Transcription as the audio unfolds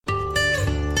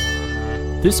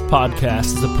This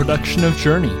podcast is a production of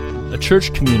Journey, a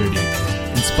church community,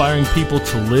 inspiring people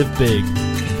to live big.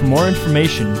 For more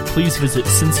information, please visit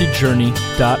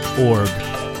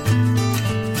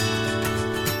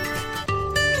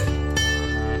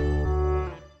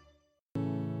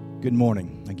cincyjourney.org. Good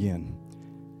morning again.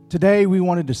 Today we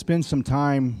wanted to spend some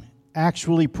time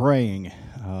actually praying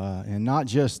and not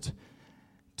just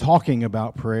talking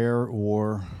about prayer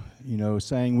or,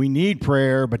 saying we need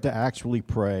prayer, but to actually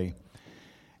pray.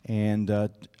 And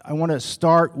I want to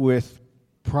start with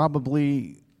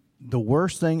probably the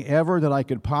worst thing ever that I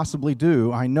could possibly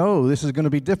do. I know this is going to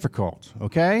be difficult,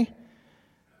 okay?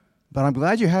 But I'm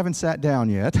glad you haven't sat down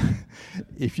yet.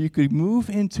 If you could move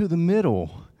into the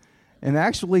middle and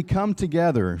actually come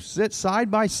together, sit side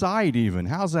by side even.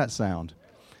 How's that sound?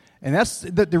 And that's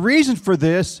the reason for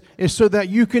this is so that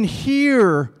you can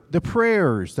hear the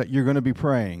prayers that you're going to be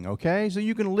praying, okay? So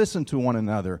you can listen to one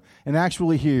another and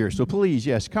actually hear. So please,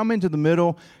 yes, come into the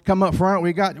middle, come up front.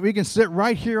 We can sit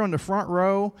right here on the front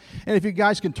row. And if you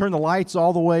guys can turn the lights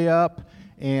all the way up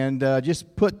and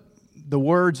just put the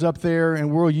words up there,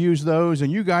 and we'll use those. And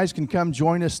you guys can come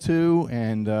join us too.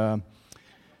 And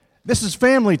this is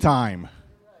family time,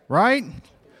 right?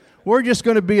 We're just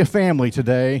going to be a family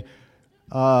today.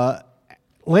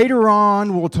 Later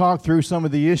on, we'll talk through some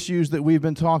of the issues that we've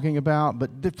been talking about,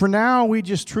 but for now, we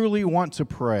just truly want to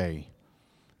pray.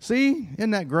 See?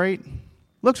 Isn't that great?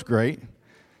 Looks great.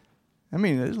 I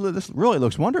mean, this really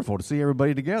looks wonderful to see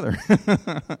everybody together.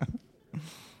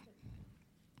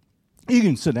 You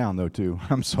can sit down, though, too.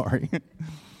 I'm sorry.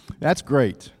 That's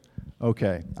great.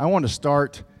 Okay. I want to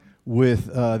start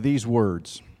with these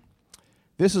words.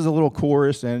 This is a little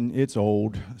chorus, and it's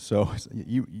old, so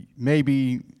you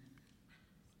maybe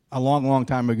a long, long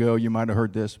time ago you might have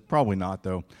heard this. Probably not,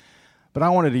 though. But I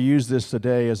wanted to use this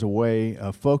today as a way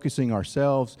of focusing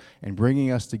ourselves and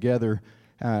bringing us together.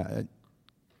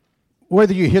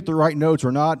 Whether you hit the right notes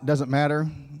or not doesn't matter.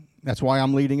 That's why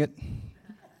I'm leading it.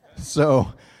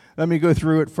 So let me go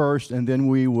through it first, and then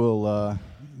we will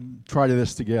try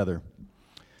this together.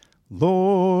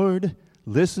 Lord,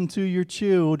 listen to your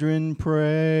children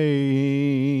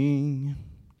praying.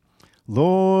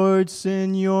 Lord,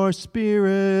 send your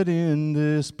Spirit in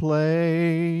this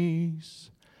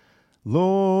place.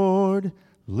 Lord,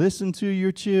 listen to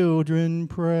your children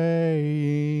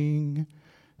praying.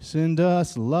 Send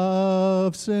us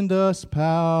love, send us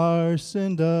power,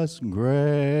 send us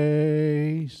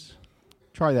grace.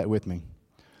 Try that with me.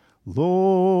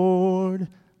 Lord,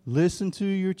 listen to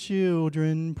your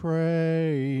children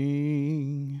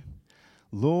praying.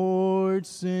 Lord,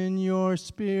 send your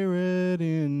Spirit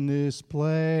in this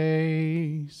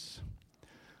place.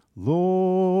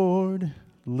 Lord,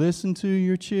 listen to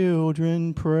your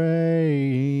children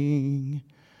praying.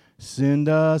 Send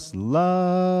us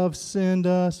love, send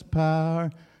us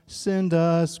power, send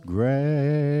us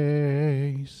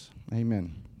grace.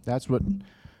 Amen. That's what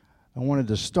I wanted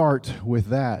to start with,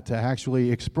 that, to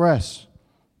actually express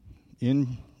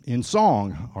in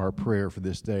song our prayer for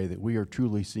this day, that we are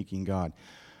truly seeking God.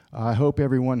 I hope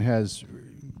everyone has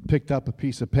picked up a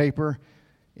piece of paper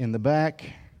in the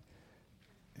back.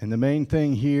 And the main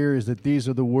thing here is that these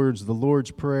are the words of the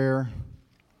Lord's Prayer.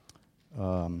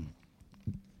 And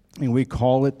we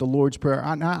call it the Lord's Prayer.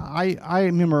 I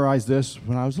memorized this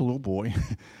when I was a little boy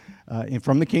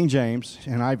from the King James.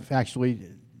 And I've actually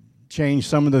changed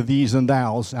some of the these and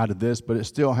thous out of this, but it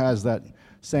still has that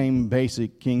same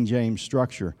basic King James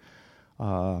structure.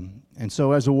 And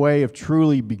so as a way of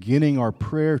truly beginning our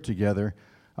prayer together,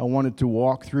 I wanted to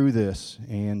walk through this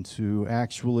and to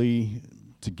actually,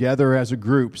 together as a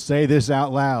group, say this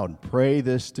out loud, pray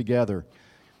this together.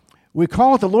 We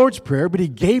call it the Lord's Prayer, but He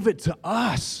gave it to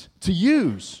us to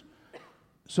use.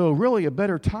 So really a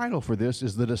better title for this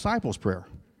is the Disciples' Prayer.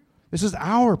 This is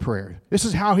our prayer. This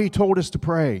is how He told us to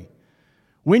pray.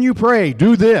 When you pray,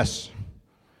 do this.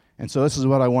 And so this is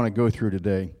what I want to go through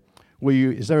today.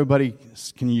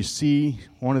 Can you see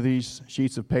one of these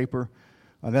sheets of paper?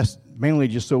 That's mainly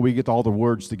just so we get all the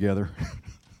words together.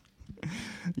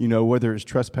 Whether it's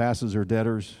trespasses or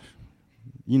debtors.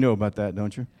 You know about that,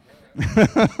 don't you?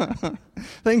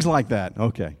 Things like that.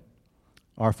 Okay.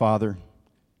 Our Father,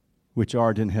 which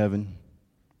art in heaven,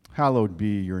 hallowed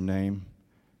be your name.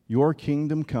 Your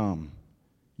kingdom come,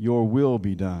 your will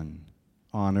be done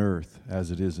on earth as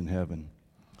it is in heaven.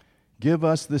 Give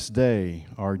us this day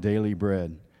our daily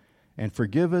bread, and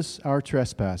forgive us our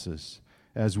trespasses,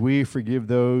 as we forgive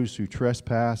those who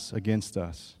trespass against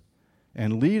us.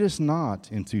 And lead us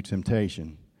not into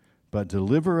temptation, but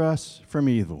deliver us from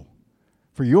evil.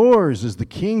 For yours is the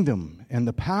kingdom and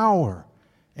the power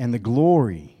and the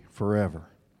glory forever.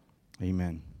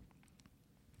 Amen.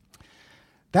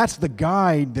 That's the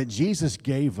guide that Jesus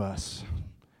gave us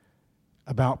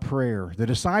about prayer. The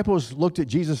disciples looked at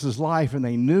Jesus' life and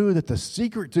they knew that the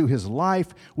secret to his life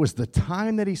was the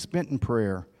time that he spent in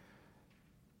prayer.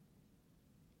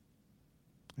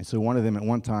 And so one of them at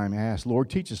one time asked, Lord,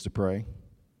 teach us to pray.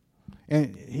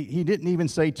 And he didn't even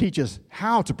say teach us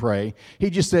how to pray. He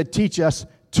just said teach us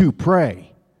to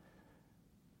pray.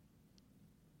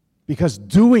 Because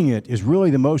doing it is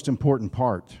really the most important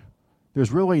part.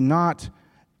 There's really not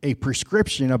a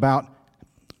prescription about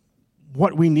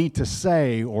what we need to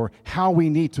say or how we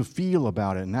need to feel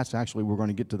about it. And that's actually, we're going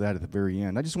to get to that at the very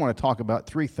end. I just want to talk about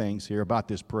three things here about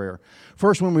this prayer.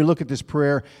 First, when we look at this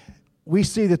prayer, we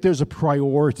see that there's a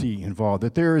priority involved,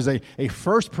 that there is a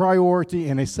first priority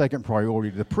and a second priority.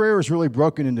 The prayer is really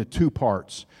broken into two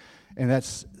parts. And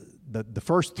that's the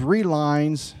first three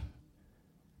lines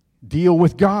deal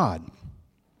with God.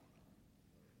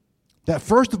 That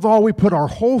first of all, we put our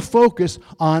whole focus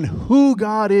on who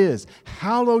God is.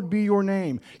 Hallowed be your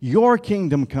name. Your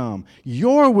kingdom come.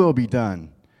 Your will be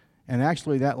done. And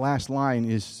actually, that last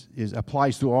line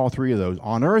applies to all three of those.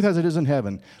 On earth as it is in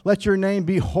heaven. Let your name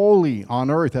be holy on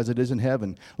earth as it is in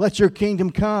heaven. Let your kingdom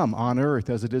come on earth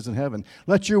as it is in heaven.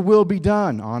 Let your will be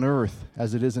done on earth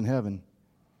as it is in heaven.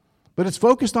 But it's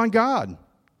focused on God.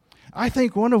 I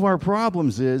think one of our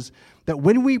problems is that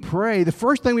when we pray, the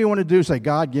first thing we want to do is say,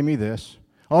 God, give me this.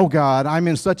 Oh, God, I'm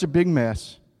in such a big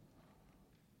mess.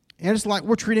 And it's like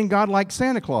we're treating God like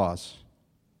Santa Claus.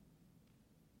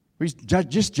 We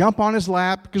just jump on his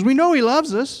lap because we know he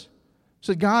loves us.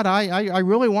 Said, God, I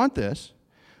really want this.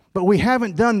 But we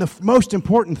haven't done the most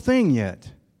important thing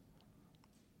yet.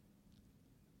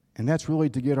 And that's really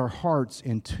to get our hearts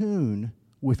in tune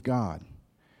with God.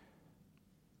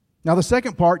 Now, the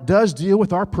second part does deal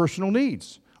with our personal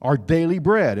needs, our daily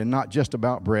bread, and not just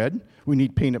about bread. We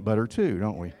need peanut butter too,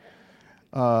 don't we?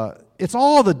 It's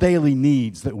all the daily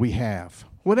needs that we have,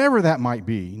 whatever that might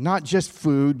be, not just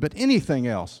food, but anything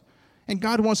else. And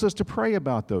God wants us to pray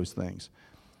about those things.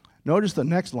 Notice the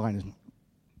next line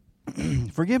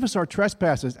is, forgive us our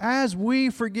trespasses as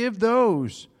we forgive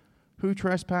those who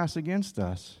trespass against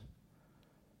us.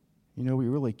 You know, we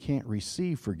really can't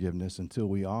receive forgiveness until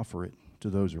we offer it to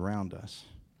those around us.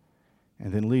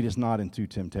 And then lead us not into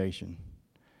temptation.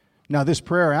 Now, this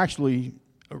prayer actually,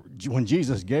 when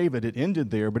Jesus gave it, it ended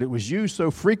there, but it was used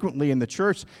so frequently in the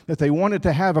church that they wanted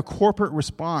to have a corporate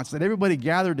response, that everybody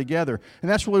gathered together. And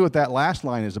that's really what that last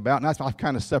line is about, and I've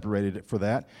kind of separated it for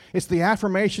that. It's the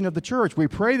affirmation of the church. We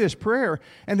pray this prayer,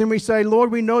 and then we say,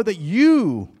 Lord, we know that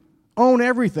you own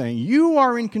everything. You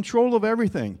are in control of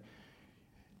everything.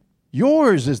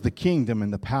 Yours is the kingdom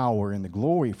and the power and the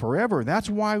glory forever. That's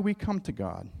why we come to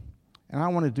God. And I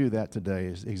want to do that today,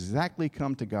 is exactly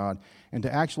come to God and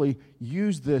to actually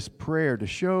use this prayer to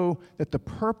show that the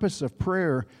purpose of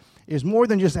prayer is more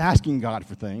than just asking God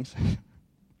for things.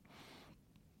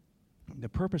 The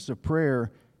purpose of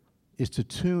prayer is to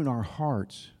tune our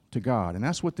hearts to God. And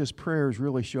that's what this prayer is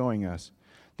really showing us.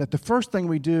 That the first thing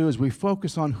we do is we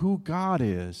focus on who God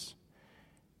is.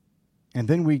 And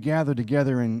then we gather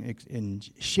together and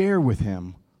share with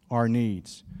Him our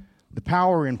needs. The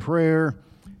power in prayer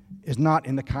is not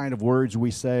in the kind of words we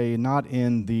say, not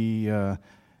in the,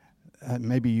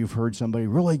 maybe you've heard somebody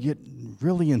really get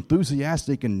really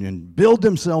enthusiastic and build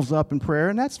themselves up in prayer,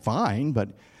 and that's fine, but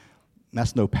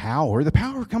that's no power. The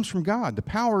power comes from God. The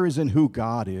power is in who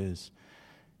God is,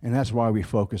 and that's why we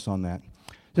focus on that.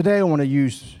 Today I want to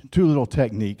use two little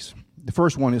techniques. The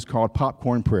first one is called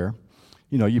popcorn prayer.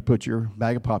 You know, you put your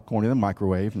bag of popcorn in the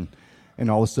microwave, and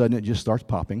all of a sudden it just starts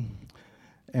popping.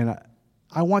 And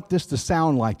I want this to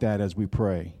sound like that as we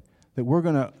pray, that we're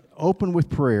going to open with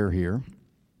prayer here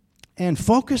and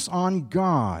focus on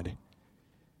God.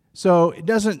 So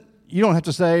you don't have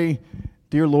to say,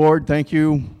 Dear Lord, thank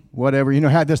you, whatever.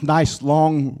 Have this nice,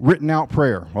 long, written out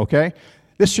prayer, okay?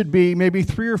 This should be maybe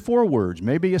 3 or 4 words,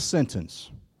 maybe a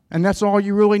sentence. And that's all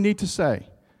you really need to say.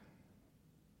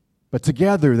 But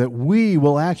together that we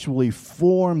will actually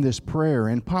form this prayer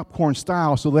in popcorn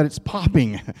style so that it's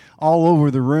popping all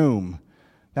over the room.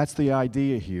 That's the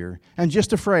idea here. And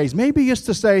just a phrase. Maybe it's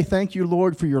to say, thank you,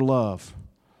 Lord, for your love.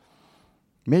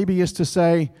 Maybe it's to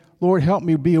say, Lord, help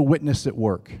me be a witness at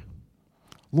work.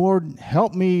 Lord,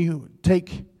 help me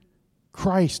take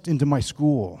Christ into my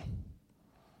school.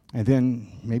 And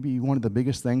then maybe one of the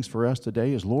biggest things for us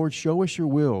today is, Lord, show us your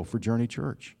will for Journey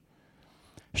Church.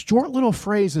 Short little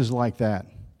phrases like that,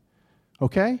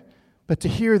 okay? But to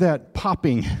hear that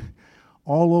popping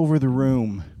all over the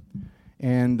room,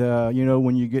 and,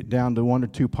 when you get down to 1 or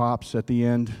 2 pops at the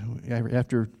end,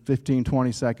 after 15,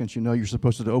 20 seconds, you're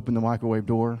supposed to open the microwave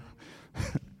door.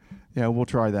 Yeah, we'll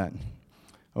try that.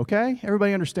 Okay?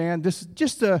 Everybody understand? This is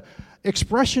just a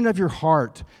expression of your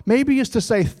heart. Maybe it's to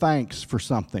say thanks for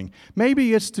something.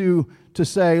 Maybe it's to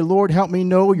say, Lord, help me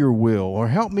know your will, or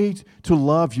help me to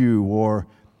love you, or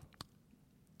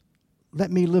let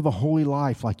me live a holy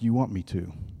life like you want me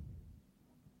to.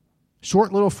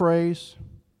 Short little phrase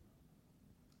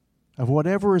of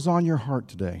whatever is on your heart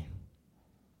today.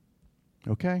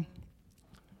 Okay?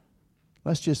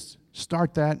 Let's just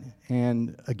start that,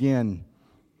 and again,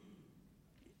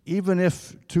 even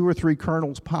if 2 or 3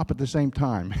 kernels pop at the same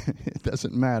time, it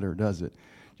doesn't matter, does it?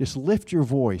 Just lift your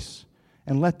voice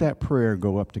and let that prayer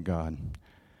go up to God.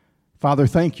 Father,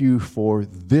 thank you for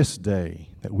this day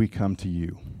that we come to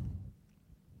you.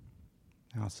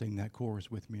 Now sing that chorus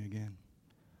with me again.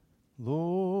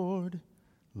 Lord,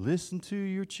 listen to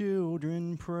your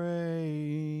children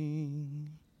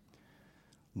praying.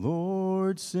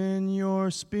 Lord, send your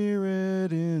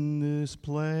Spirit in this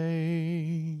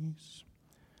place.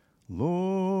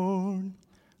 Lord,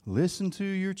 listen to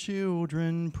your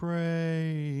children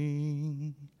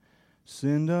praying.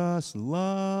 Send us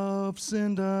love,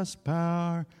 send us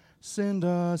power, send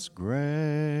us grace.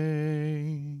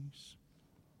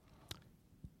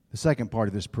 The second part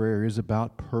of this prayer is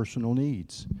about personal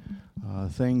needs,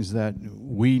 things that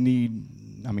we need.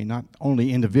 I mean, not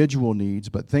only individual needs,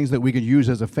 but things that we could use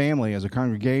as a family, as a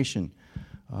congregation.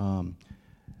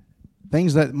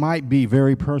 Things that might be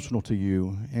very personal to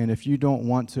you. And if you don't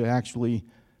want to actually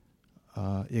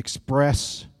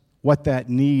express what that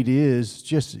need is,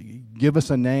 just give us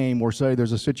a name or say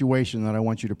there's a situation that I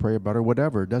want you to pray about or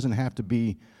whatever. It doesn't have to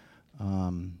be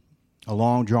a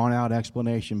long, drawn-out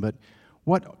explanation, but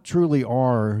what truly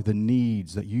are the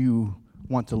needs that you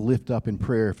want to lift up in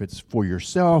prayer, if it's for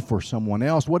yourself or someone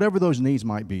else, whatever those needs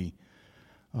might be.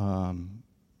 I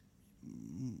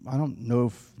don't know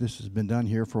if this has been done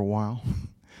here for a while.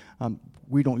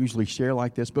 We don't usually share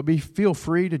like this, but feel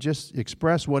free to just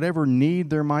express whatever need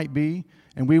there might be,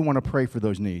 and we want to pray for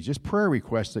those needs. Just prayer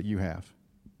requests that you have.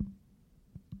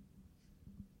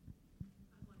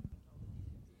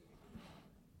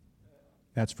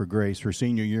 That's for Grace, her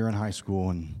senior year in high school,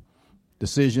 and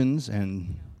decisions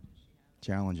and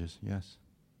challenges, yes.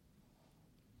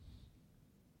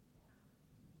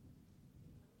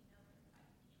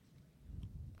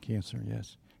 Cancer,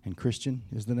 yes. And Christian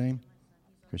is the name?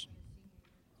 Christian.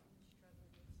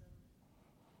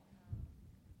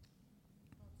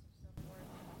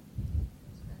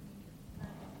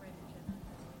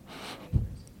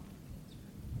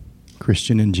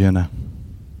 Christian and Jenna.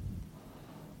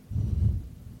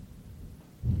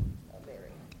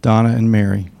 Donna and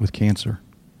Mary with cancer.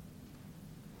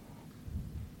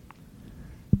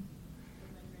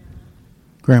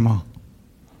 Grandma.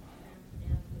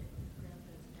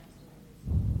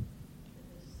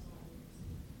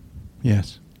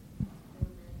 Yes.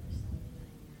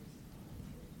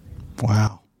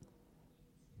 Wow.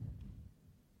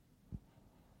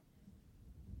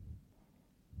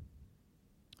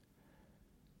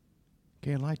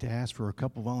 Okay, I'd like to ask for a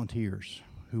couple volunteers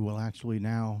who will actually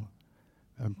now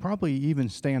probably even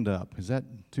stand up. Is that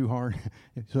too hard?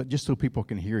 Just so people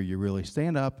can hear you, really.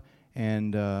 Stand up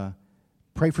and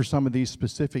pray for some of these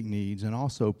specific needs, and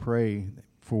also pray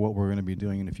for what we're going to be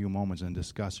doing in a few moments in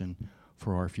discussion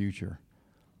for our future.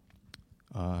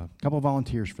 A couple of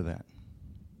volunteers for that.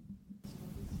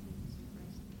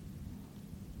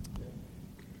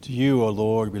 To you, O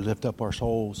Lord, we lift up our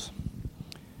souls.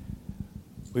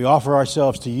 We offer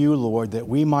ourselves to you, Lord, that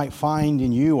we might find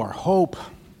in you our hope,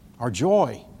 our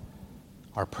joy,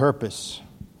 our purpose,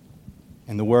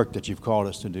 and the work that you've called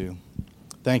us to do.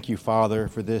 Thank you, Father,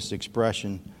 for this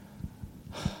expression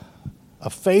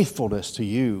of faithfulness to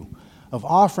you, of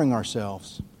offering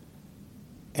ourselves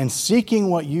and seeking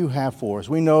what you have for us.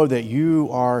 We know that you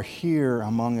are here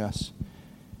among us.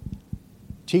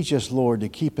 Teach us, Lord, to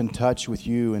keep in touch with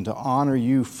you and to honor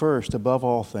you first above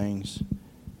all things,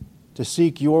 to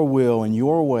seek your will and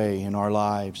your way in our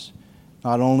lives,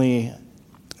 not only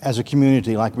as a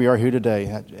community like we are here today.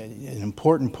 An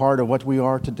important part of what we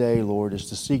are today, Lord, is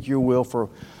to seek your will for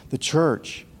the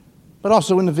church, but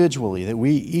also individually, that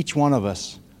we, each one of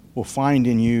us, will find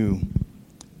in you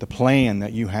the plan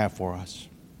that you have for us.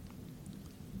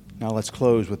 Now let's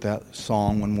close with that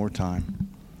song one more time.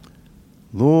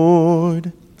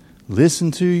 Lord,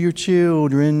 listen to your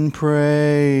children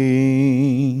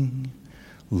praying.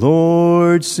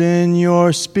 Lord, send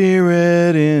your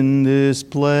Spirit in this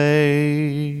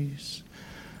place.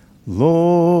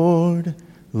 Lord,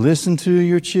 listen to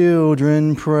your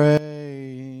children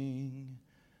praying.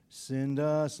 Send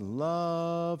us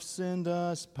love, send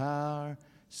us power,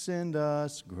 send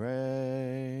us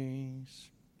grace.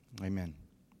 Amen.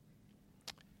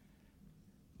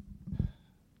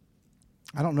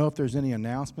 I don't know if there's any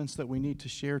announcements that we need to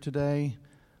share today.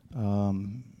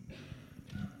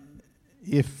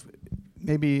 If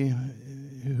maybe,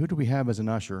 who do we have as an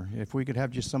usher? If we could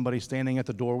have just somebody standing at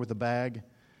the door with a bag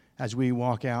as we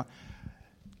walk out.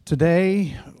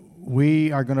 Today,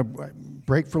 we are going to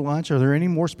break for lunch. Are there any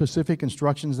more specific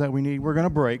instructions that we need? We're going to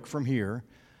break from here.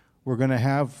 We're going to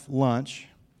have lunch,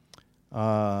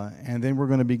 and then we're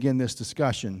going to begin this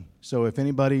discussion. So if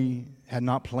anybody had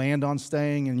not planned on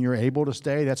staying and you're able to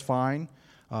stay, that's fine.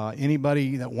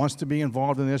 Anybody that wants to be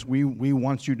involved in this, we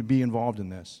want you to be involved in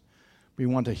this. We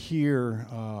want to hear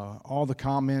all the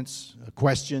comments,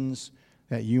 questions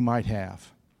that you might have.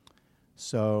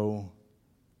 So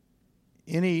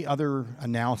any other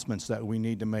announcements that we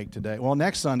need to make today? Well,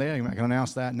 next Sunday, I can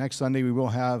announce that. Next Sunday, we will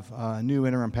have a new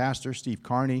interim pastor. Steve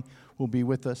Carney will be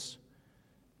with us.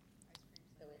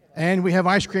 And we have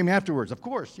ice cream afterwards, of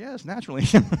course. Yes, naturally. A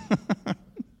social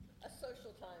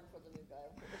time for the new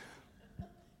guy.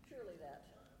 Truly that.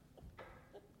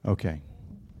 Okay.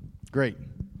 Great.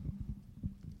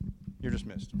 You're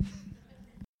dismissed.